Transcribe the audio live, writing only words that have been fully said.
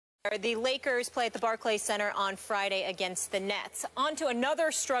The Lakers play at the Barclays Center on Friday against the Nets. On to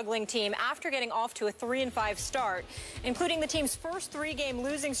another struggling team after getting off to a 3-5 start, including the team's first three-game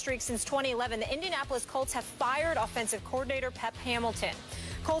losing streak since 2011. The Indianapolis Colts have fired offensive coordinator Pep Hamilton.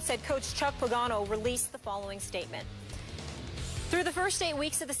 Colts head coach Chuck Pagano released the following statement. Through the first 8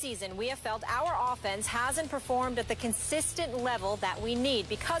 weeks of the season, we have felt our offense hasn't performed at the consistent level that we need.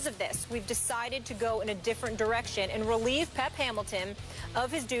 Because of this, we've decided to go in a different direction and relieve Pep Hamilton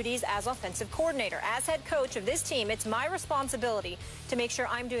of his duties as offensive coordinator. As head coach of this team, it's my responsibility to make sure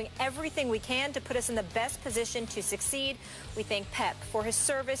I'm doing everything we can to put us in the best position to succeed. We thank Pep for his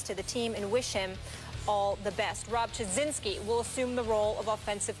service to the team and wish him all the best. Rob Chudzinski will assume the role of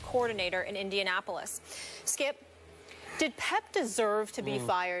offensive coordinator in Indianapolis. Skip, did Pep deserve to be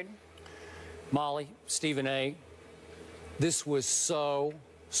fired? Molly, Stephen A., this was so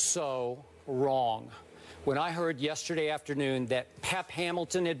wrong. When I heard yesterday afternoon that Pep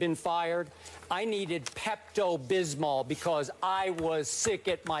Hamilton had been fired, I needed Pepto-Bismol because I was sick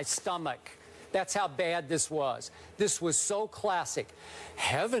at my stomach. That's how bad this was. This was so classic.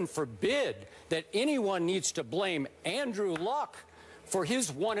 Heaven forbid that anyone needs to blame Andrew Luck for his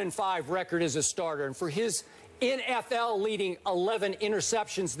 1-5 record as a starter and for his NFL leading 11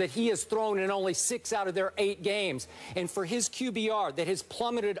 interceptions that he has thrown in only 6 out of their 8 games, and for his QBR that has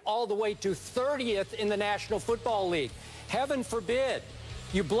plummeted all the way to 30th in the National Football League. Heaven forbid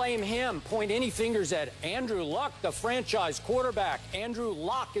you blame him, point any fingers at Andrew Luck, the franchise quarterback. Andrew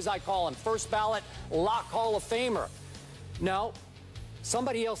Luck, as I call him, first ballot Luck Hall of Famer. No,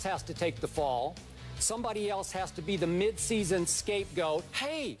 somebody else has to take the fall. Somebody else has to be the midseason scapegoat.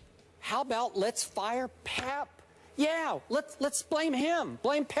 Hey, how about let's fire Pep? Yeah, let's blame him.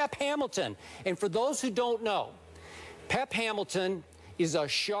 Blame Pep Hamilton. And for those who don't know, Pep Hamilton is a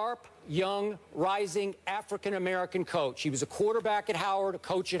sharp, young, rising African-American coach. He was a quarterback at Howard, a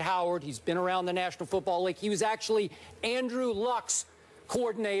coach at Howard. He's been around the National Football League. He was actually Andrew Luck's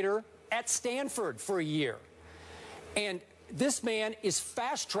coordinator at Stanford for a year. And this man is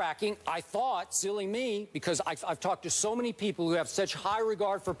fast-tracking, I thought, silly me, because I've talked to so many people who have such high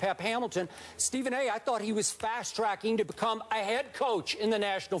regard for Pep Hamilton. Stephen A., I thought he was fast-tracking to become a head coach in the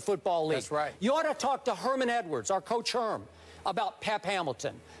National Football League. That's right. You ought to talk to Herman Edwards, our coach Herm, about Pep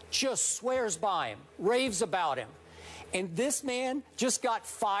Hamilton. Just swears by him, raves about him. And this man just got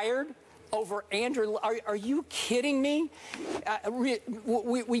fired over Andrew. Are you kidding me?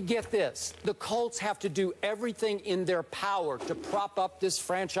 We get this. The Colts have to do everything in their power to prop up this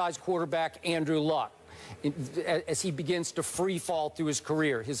franchise quarterback, Andrew Luck, as he begins to free fall through his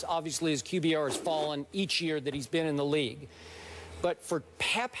career. Obviously, his QBR has fallen each year that he's been in the league. But for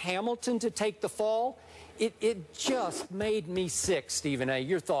Pep Hamilton to take the fall, it just made me sick, Stephen A.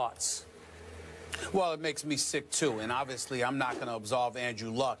 Your thoughts? Well, it makes me sick, too. And obviously, I'm not going to absolve Andrew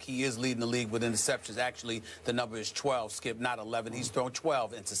Luck. He is leading the league with interceptions. Actually, the number is 12, Skip, not 11. He's thrown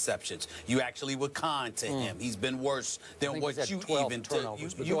 12 interceptions. You actually were kind to him. He's been worse than what you even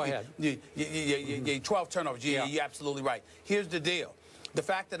did. Go ahead. 12 turnovers. Yeah, you're absolutely right. Here's the deal. The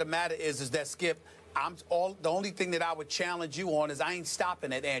fact of the matter is that, Skip, the only thing that I would challenge you on is I ain't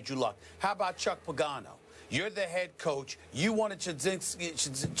stopping at Andrew Luck. How about Chuck Pagano? You're the head coach. You wanted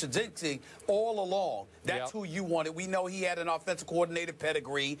Chudzinski all along. That's who you wanted. We know he had an offensive coordinator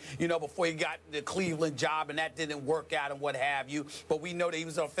pedigree, you know, before he got the Cleveland job, and that didn't work out and what have you. But we know that he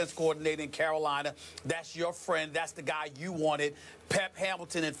was an offensive coordinator in Carolina. That's your friend. That's the guy you wanted. Pep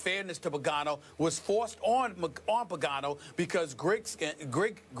Hamilton, in fairness to Pagano, was forced on Pagano because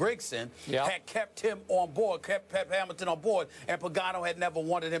Grigson had kept him on board, kept Pep Hamilton on board, and Pagano had never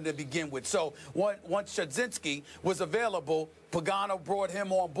wanted him to begin with. So once Chudzinski was available, Pagano brought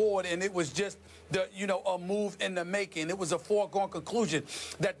him on board, and it was just a move in the making. It was a foregone conclusion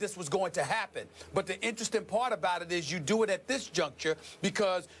that this was going to happen. But the interesting part about it is you do it at this juncture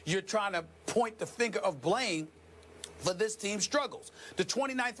because you're trying to point the finger of blame for this team's struggles. The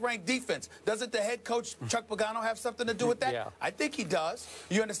 29th ranked defense, doesn't the head coach, Chuck Pagano, have something to do with that? Yeah. I think he does.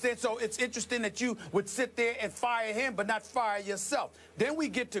 You understand? So it's interesting that you would sit there and fire him, but not fire yourself. Then we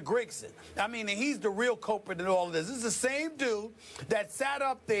get to Grigson. I mean, he's the real culprit in all of this. This is the same dude that sat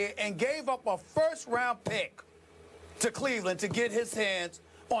up there and gave up a first-round pick to Cleveland to get his hands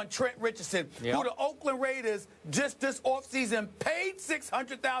on Trent Richardson, who the Oakland Raiders just this offseason paid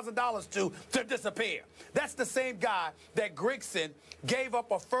 $600,000 to disappear. That's the same guy that Grigson gave up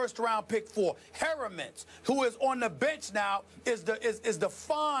a first-round pick for. Heremans, who is on the bench now, is the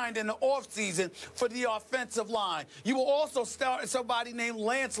find in the offseason for the offensive line. You will also start somebody named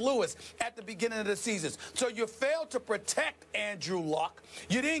Lance Lewis at the beginning of the season. So you failed to protect Andrew Luck.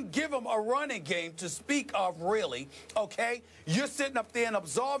 You didn't give him a running game to speak of, really, okay? You're sitting up there and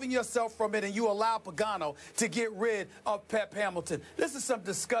absolving absolving yourself from it, and you allow Pagano to get rid of Pep Hamilton. This is some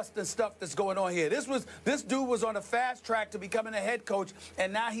disgusting stuff that's going on here. This dude was on a fast track to becoming a head coach,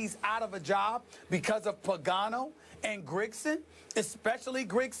 and now he's out of a job because of Pagano and Grigson, especially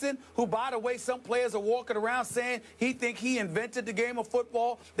Grigson, who, by the way, some players are walking around saying he think he invented the game of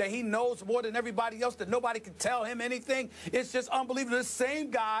football, that he knows more than everybody else, that nobody can tell him anything. It's just unbelievable. This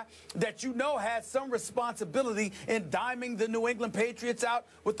same guy that you know had some responsibility in diming the New England Patriots out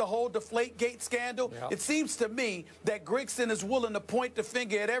with the whole Deflategate scandal. Yep. It seems to me that Grigson is willing to point the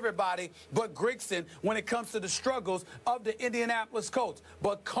finger at everybody but Grigson when it comes to the struggles of the Indianapolis Colts.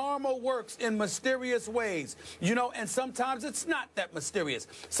 But karma works in mysterious ways, you know, and sometimes it's not that mysterious.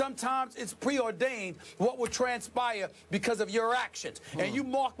 Sometimes it's preordained what will transpire because of your actions. And you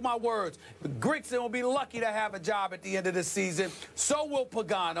mark my words, Grigson will be lucky to have a job at the end of the season. So will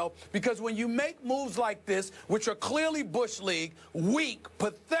Pagano, because when you make moves like this, which are clearly Bush League, weak,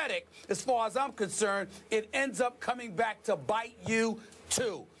 pathetic, as far as I'm concerned, it ends up coming back to bite you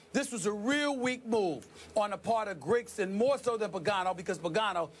too. This was a real weak move on the part of Grigson, more so than Pagano, because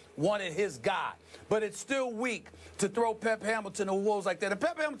Pagano wanted his guy. But it's still weak to throw Pep Hamilton to wolves like that. And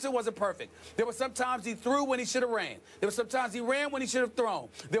Pep Hamilton wasn't perfect. There were some times he threw when he should have ran. There were some times he ran when he should have thrown.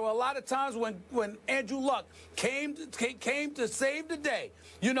 There were a lot of times when Andrew Luck came to save the day,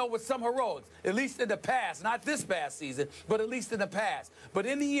 you know, with some heroics, at least in the past, not this past season, but at least in the past. But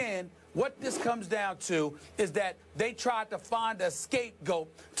in the end, what this comes down to is that they tried to find a scapegoat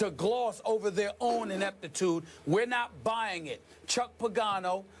to gloss over their own ineptitude. We're not buying it. Chuck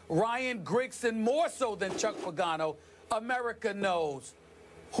Pagano, Ryan Grigson, more so than Chuck Pagano, America knows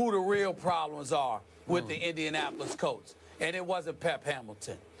who the real problems are with the Indianapolis Colts. And it wasn't Pep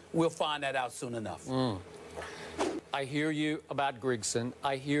Hamilton. We'll find that out soon enough. I hear you about Grigson.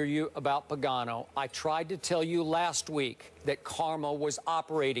 I hear you about Pagano. I tried to tell you last week that karma was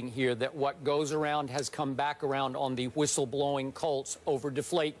operating here, that what goes around has come back around on the whistleblowing Colts over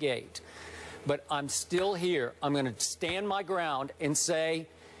Deflategate. But I'm still here. I'm going to stand my ground and say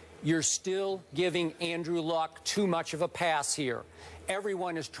you're still giving Andrew Luck too much of a pass here.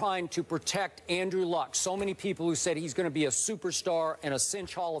 Everyone is trying to protect Andrew Luck. So many people who said he's going to be a superstar and a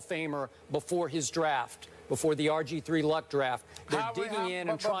cinch Hall of Famer before his draft, before the RG3 Luck draft. They're digging in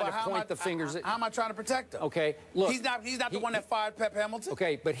and trying to point the fingers at... How am I trying to protect him? Okay, look... He's not the one that fired Pep Hamilton?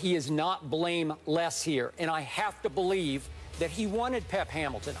 Okay, but he is not blameless here. And I have to believe that he wanted Pep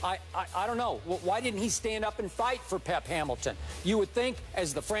Hamilton. I don't know. Why didn't he stand up and fight for Pep Hamilton? You would think,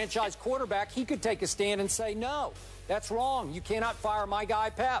 as the franchise quarterback, he could take a stand and say, no, that's wrong. You cannot fire my guy,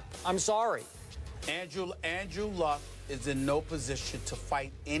 Pep. I'm sorry. Andrew Luck is in no position to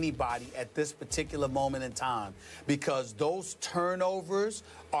fight anybody at this particular moment in time, because those turnovers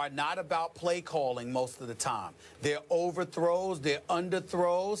are not about play calling most of the time. They're overthrows, they're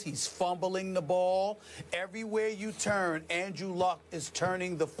underthrows. He's fumbling the ball. Everywhere you turn, Andrew Luck is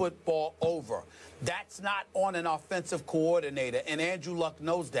turning the football over. That's not on an offensive coordinator, and Andrew Luck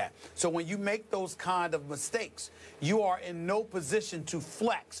knows that. So when you make those kind of mistakes, you are in no position to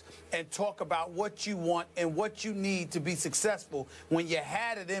flex and talk about what you want and what you need to be successful when you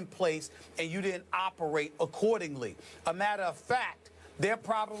had it in place and you didn't operate accordingly. A matter of fact, they're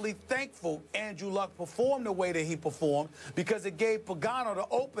probably thankful Andrew Luck performed the way that he performed, because it gave Pagano the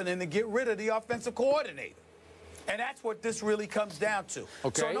opening to get rid of the offensive coordinator. And that's what this really comes down to.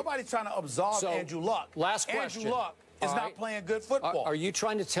 Okay. So nobody's trying to absolve Andrew Luck. Last question. Andrew Luck is not playing good football. Are you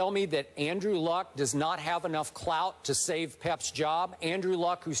trying to tell me that Andrew Luck does not have enough clout to save Pep's job? Andrew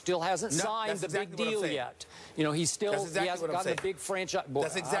Luck, who still hasn't signed the big deal yet. You know, he hasn't gotten the big franchise.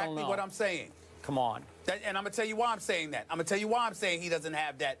 That's exactly what I'm saying. Come on. And I'm going to tell you why I'm saying that. I'm going to tell you why I'm saying he doesn't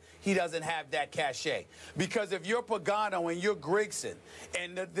have that cachet. Because if you're Pagano and you're Grigson,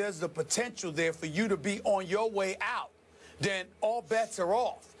 and there's the potential there for you to be on your way out, then all bets are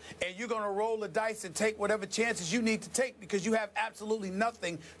off. And you're going to roll the dice and take whatever chances you need to take, because you have absolutely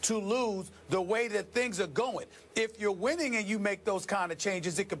nothing to lose the way that things are going. If you're winning and you make those kind of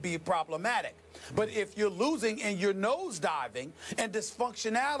changes, it could be problematic. But if you're losing and you're nosediving and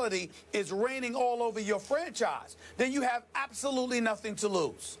dysfunctionality is reigning all over your franchise, then you have absolutely nothing to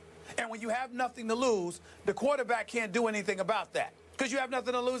lose. And when you have nothing to lose, the quarterback can't do anything about that, because you have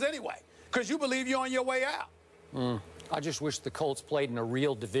nothing to lose anyway, because you believe you're on your way out. I just wish the Colts played in a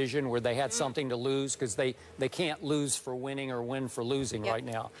real division where they had something to lose, because they can't lose for winning or win for losing right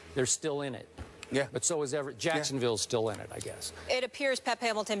now. They're still in it. Yeah. But so is Jacksonville's still in it, I guess. It appears Pep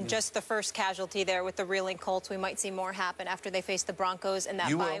Hamilton just the first casualty there with the reeling Colts. We might see more happen after they face the Broncos in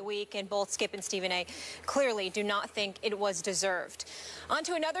that bye week. And both Skip and Stephen A. clearly do not think it was deserved. On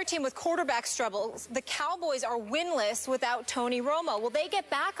to another team with quarterback struggles. The Cowboys are winless without Tony Romo. Will they get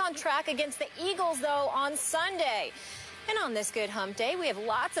back on track against the Eagles, though, on Sunday? And on this Good Hump Day, we have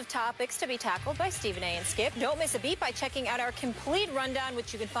lots of topics to be tackled by Stephen A. and Skip. Don't miss a beat by checking out our complete rundown,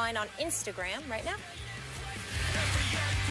 which you can find on Instagram right now.